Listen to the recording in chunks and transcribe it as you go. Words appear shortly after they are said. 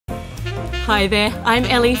Hi there, I'm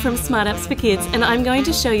Ellie from Smart Apps for Kids, and I'm going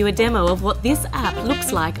to show you a demo of what this app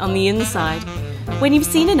looks like on the inside. When you've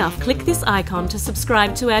seen enough, click this icon to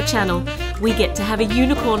subscribe to our channel. We get to have a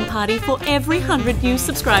unicorn party for every 100 new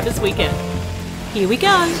subscribers we get. Here we go!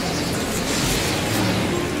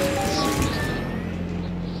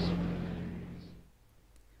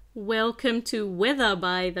 Welcome to Weather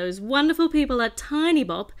by those wonderful people at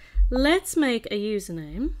Tinybop. Let's make a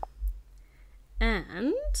username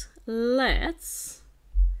and let's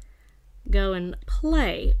go and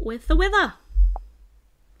play with the weather.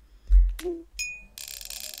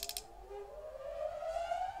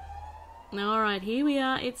 Alright, here we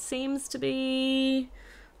are. It seems to be...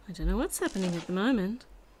 I don't know what's happening at the moment.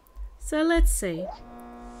 So let's see.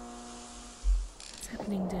 What's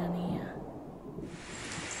happening down here?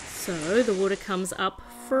 So the water comes up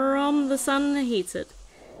from the sun, heats it.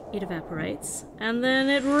 It evaporates, and then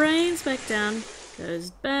it rains back down, goes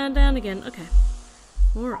down again. Okay.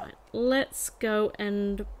 Alright, let's go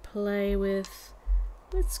and play with...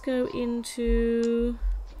 Let's go into...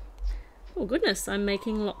 Oh goodness, I'm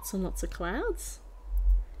making lots and lots of clouds.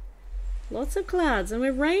 Lots of clouds, and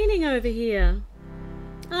we're raining over here.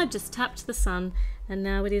 I've just tapped the sun, and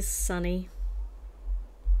now it is sunny.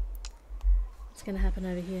 What's going to happen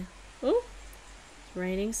over here? Oh, it's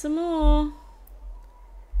raining some more.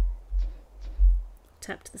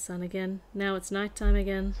 Tapped the sun again. Now it's nighttime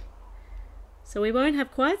again. So we won't have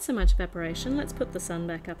quite so much evaporation. Let's put the sun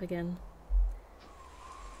back up again.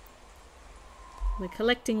 We're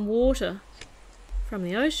collecting water from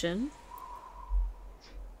the ocean,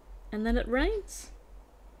 and then it rains.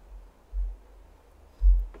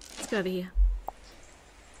 Let's go over here.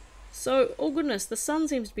 So, oh goodness, the sun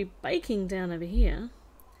seems to be baking down over here.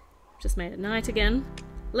 Just made it night again.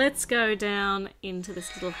 Let's go down into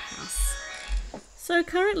this little house. So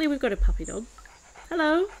currently we've got a puppy dog.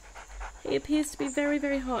 Hello. He appears to be very,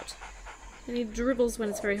 very hot. And he dribbles when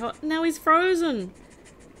it's very hot. Now he's frozen.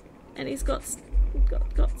 And he's got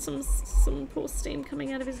some poor steam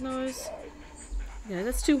coming out of his nose. Yeah,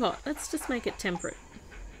 that's too hot. Let's just make it temperate.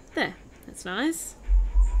 There. That's nice.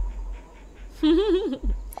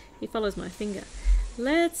 He follows my finger.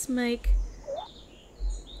 Let's make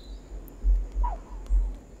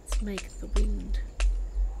the wind.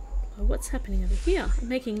 Oh, what's happening over here? I'm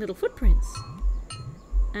making little footprints.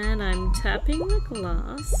 And I'm tapping the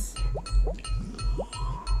glass.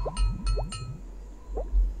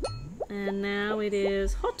 And now it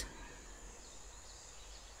is hot.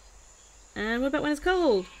 And what about when it's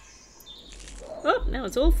cold? Oh, now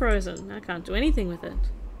it's all frozen. I can't do anything with it.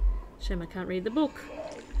 Shame I can't read the book.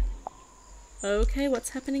 Okay, what's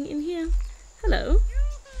happening in here? Hello.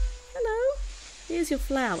 Hello. Here's your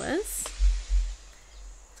flowers.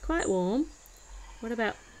 It's quite warm. What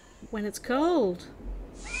about when it's cold?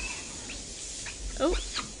 Oh,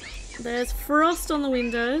 there's frost on the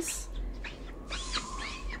windows.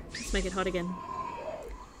 Let's make it hot again.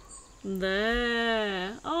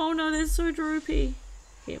 There. Oh no, they're so droopy.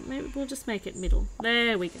 Here, maybe we'll just make it middle.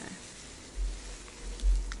 There we go.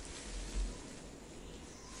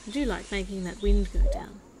 I do like making that wind go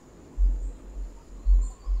down.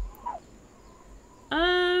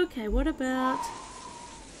 Okay, what about...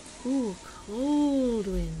 Ooh, cold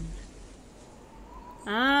wind.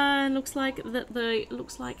 Ah, and looks like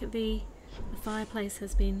the fireplace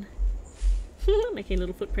has been making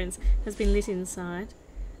little footprints, has been lit inside.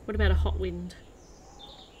 What about a hot wind?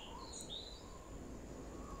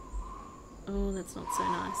 Oh, that's not so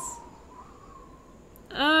nice.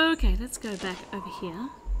 Okay, let's go back over here.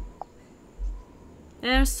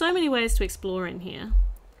 There are so many ways to explore in here.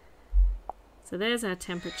 So there's our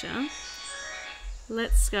temperature.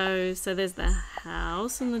 Let's go, so there's the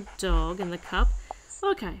house and the dog and the cup.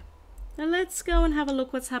 Okay, now let's go and have a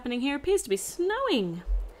look what's happening here. It appears to be snowing.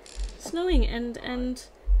 Snowing and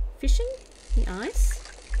fishing? The ice?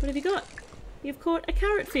 What have you got? You've caught a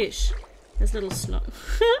carrot fish. There's little snow.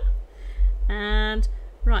 And,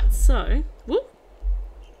 right, so, whoop.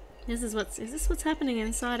 Is this what's happening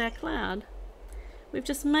inside our cloud? We've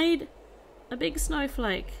just made a big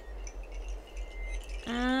snowflake.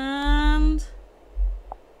 And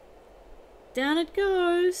down it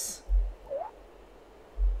goes.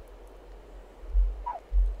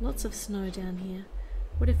 Lots of snow down here.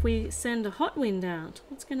 What if we send a hot wind out?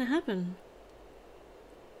 What's going to happen?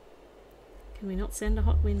 Can we not send a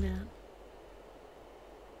hot wind out?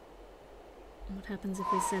 What happens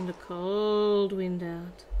if we send a cold wind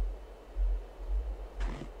out?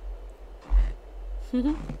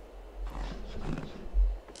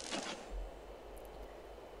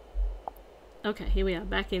 Okay, here we are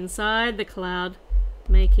back inside the cloud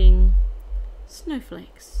making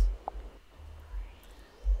snowflakes.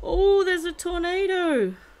 Oh, there's a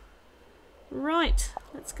tornado. Right,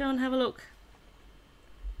 let's go and have a look.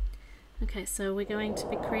 Okay, so we're going to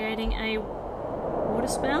be creating a water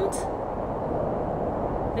spout.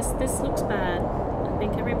 This looks bad. I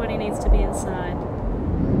think everybody needs to be inside.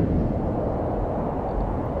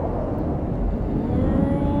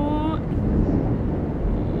 Oh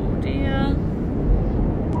dear.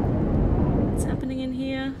 What's happening in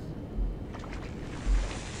here?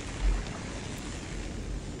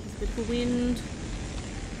 There's a bit of a wind.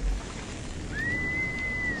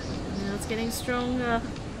 Now it's getting stronger.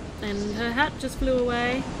 And her hat just flew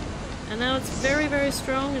away. And now it's very, very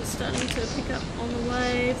strong. It's starting to pick up on the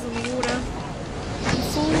waves, on the water. And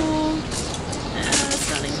fall. It's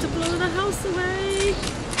starting to blow the house away.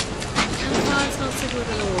 And the vibe's not so good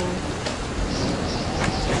at all.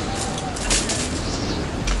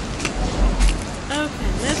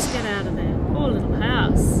 Okay, let's get out of there. Poor little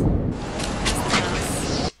house. That's the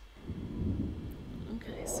house.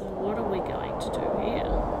 Okay, so what are we going to do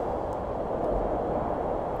here?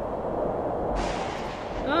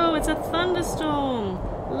 Oh, it's a thunderstorm!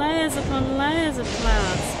 Layers upon layers of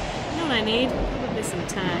clouds. You know what I need? Probably some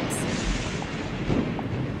tags.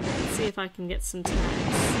 Let's see if I can get some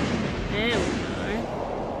tags. There we go.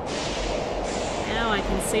 Now I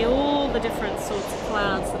can see all the different sorts of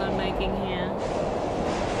clouds that I'm making here.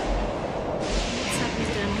 What's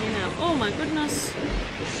happening down here now? Oh my goodness!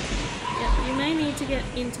 Yep, you may need to get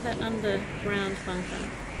into that underground bunker.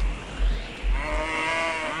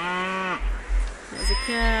 There's a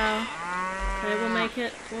cow. Okay,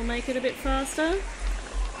 we'll make it a bit faster.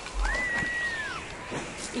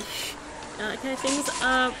 Eesh. Okay,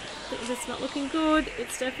 it's not looking good.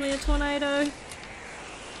 It's definitely a tornado.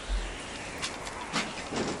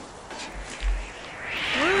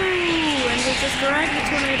 Woo! And we just dragged the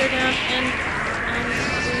tornado down and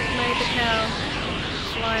we've made the cow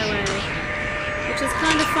fly away. Which is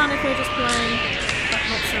kind of fun if we're just playing, but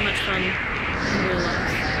not so much fun in real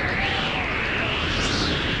life.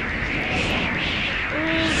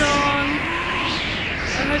 All gone.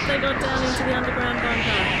 I hope they got down into the underground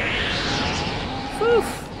bunker. Whew.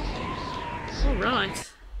 Alright.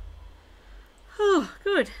 Oh,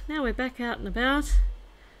 good. Now we're back out and about.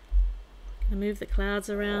 Gonna move the clouds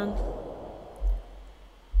around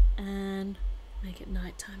and make it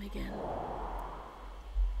nighttime again.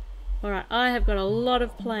 Alright, I have got a lot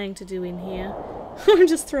of playing to do in here. I'm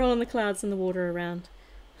just throwing the clouds and the water around.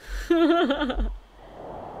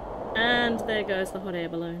 And there goes the hot air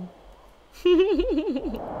balloon.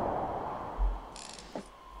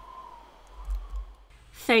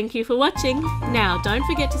 Thank you for watching. Now don't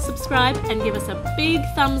forget to subscribe and give us a big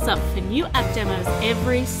thumbs up for new app demos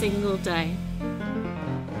every single day.